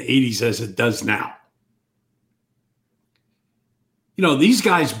 70s and 80s as it does now. You know, these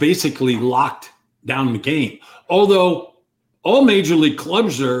guys basically locked down the game. Although all major league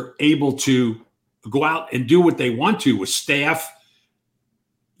clubs are able to go out and do what they want to with staff,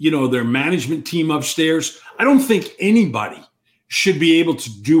 you know, their management team upstairs. I don't think anybody should be able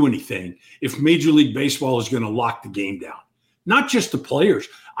to do anything if Major League Baseball is going to lock the game down. Not just the players.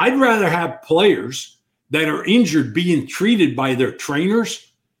 I'd rather have players that are injured being treated by their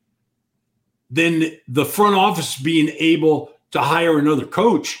trainers than the front office being able to hire another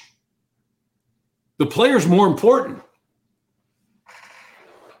coach. The player's more important.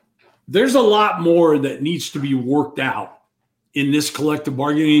 There's a lot more that needs to be worked out in this collective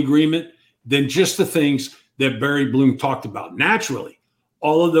bargaining agreement than just the things that Barry Bloom talked about. Naturally,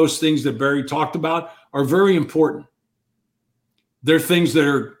 all of those things that Barry talked about are very important. They're things that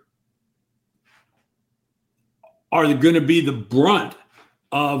are going to be the brunt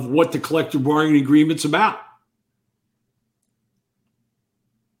of what the collective bargaining agreement's about.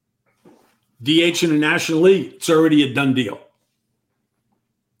 DH in the National League, it's already a done deal,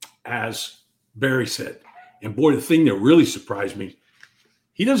 as Barry said. And boy, the thing that really surprised me,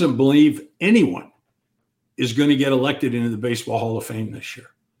 he doesn't believe anyone is going to get elected into the Baseball Hall of Fame this year.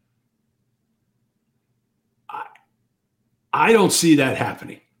 I don't see that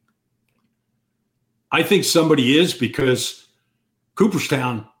happening. I think somebody is, because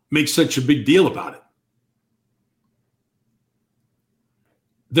Cooperstown makes such a big deal about it.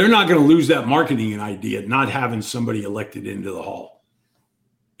 They're not going to lose that marketing idea, not having somebody elected into the hall.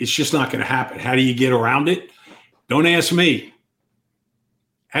 It's just not going to happen. How do you get around it? Don't ask me.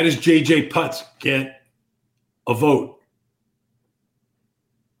 How does J.J. Putz get a vote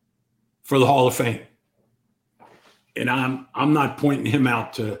for the Hall of Fame? And I'm not pointing him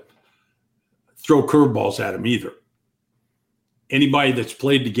out to throw curveballs at him either. Anybody that's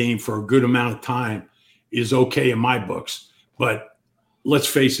played the game for a good amount of time is okay in my books. But let's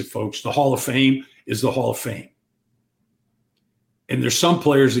face it, folks, the Hall of Fame is the Hall of Fame. And there's some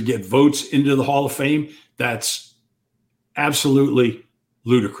players that get votes into the Hall of Fame that's absolutely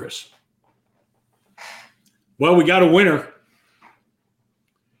ludicrous. Well, we got a winner.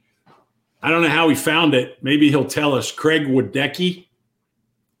 I don't know how he found it. Maybe he'll tell us. Craig Wadecki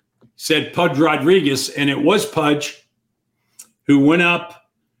said Pudge Rodriguez, and it was Pudge who went up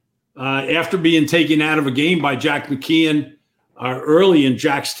after being taken out of a game by Jack McKeon early in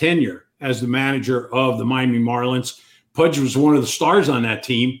Jack's tenure as the manager of the Miami Marlins. Pudge was one of the stars on that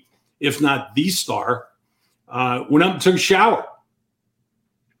team, if not the star. Went up and took a shower.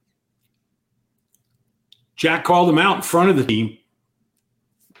 Jack called him out in front of the team,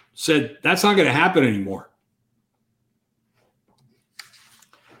 said, that's not going to happen anymore.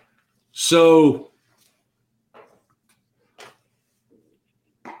 So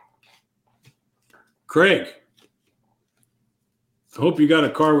Craig, I hope you got a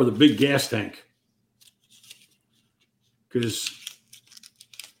car with a big gas tank, because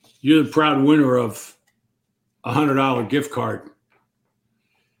you're the proud winner of a $100 gift card.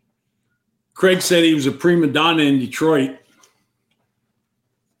 Craig said he was a prima donna in Detroit.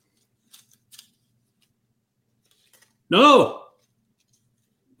 No,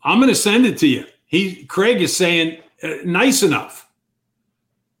 I'm going to send it to you. Craig is saying nice enough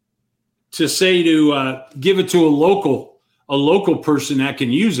to say to give it to a local person that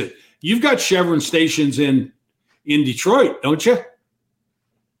can use it. You've got Chevron stations in Detroit, don't you?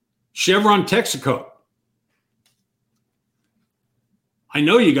 Chevron Texaco. I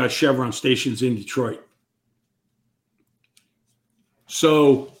know you got Chevron stations in Detroit.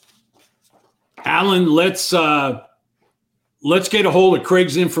 So, Alan, let's get a hold of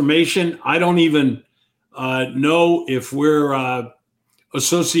Craig's information. I don't even know if we're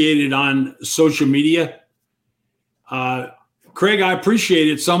associated on social media. Craig, I appreciate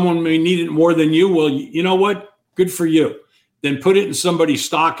it. Someone may need it more than you. Well, you know what? Good for you. Then put it in somebody's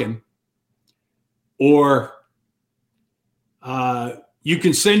stocking, or you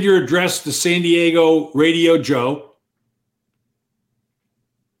can send your address to San Diego Radio Joe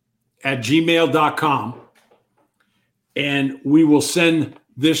at gmail.com, and we will send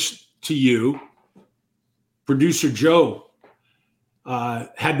this to you. Producer Joe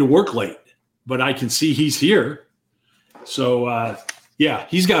had to work late, but I can see he's here. So, yeah,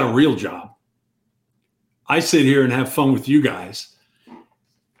 he's got a real job. I sit here and have fun with you guys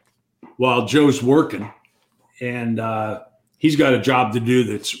while Joe's working, and he's got a job to do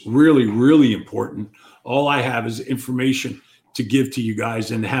that's really, really important. All I have is information to give to you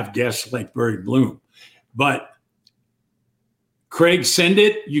guys and have guests like Barry Bloom. But Craig, send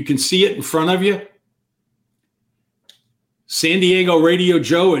it. You can see it in front of you. San Diego Radio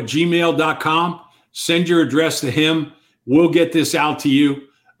Joe at gmail.com. Send your address to him. We'll get this out to you.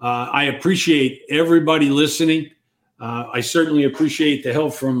 I appreciate everybody listening. I certainly appreciate the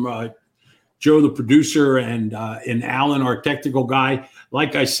help from Joe, the producer, and Alan, our technical guy.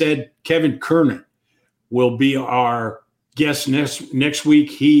 Like I said, Kevin Kernan will be our guest next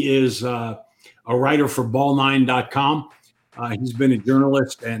week. He is a writer for ball9.com. He's been a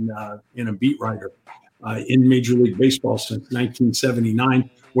journalist and a beat writer in Major League Baseball since 1979,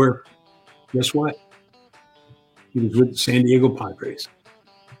 where, guess what? He was with the San Diego Padres.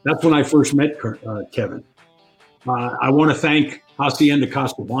 That's when I first met Kevin. I want to thank Hacienda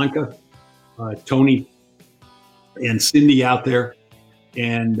Casablanca, Tony, and Cindy out there,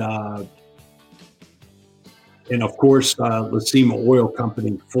 and of course Lacima Oil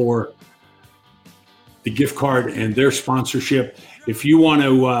Company for the gift card and their sponsorship. If you want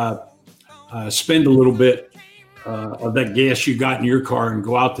to spend a little bit of that gas you got in your car and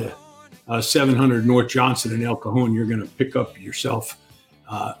go out to 700 North Johnson in El Cajon, you're going to pick up yourself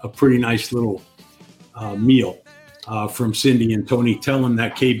a pretty nice little meal from Cindy and Tony. Tell them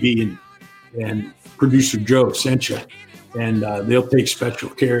that KB and producer Joe sent you, and they'll take special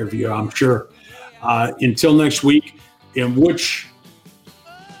care of you, I'm sure. Until next week,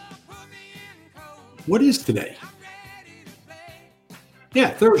 what is today? Yeah,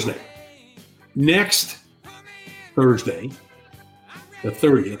 Thursday. Next Thursday, the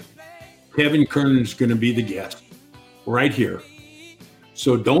 30th, Kevin Kernan is going to be the guest right here.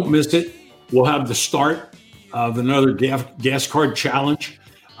 So don't miss it. We'll have the start of another gas card challenge.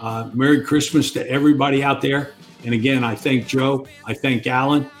 Merry Christmas to everybody out there. And again, I thank Joe, I thank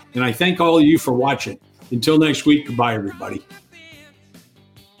Alan, and I thank all of you for watching. Until next week, goodbye, everybody.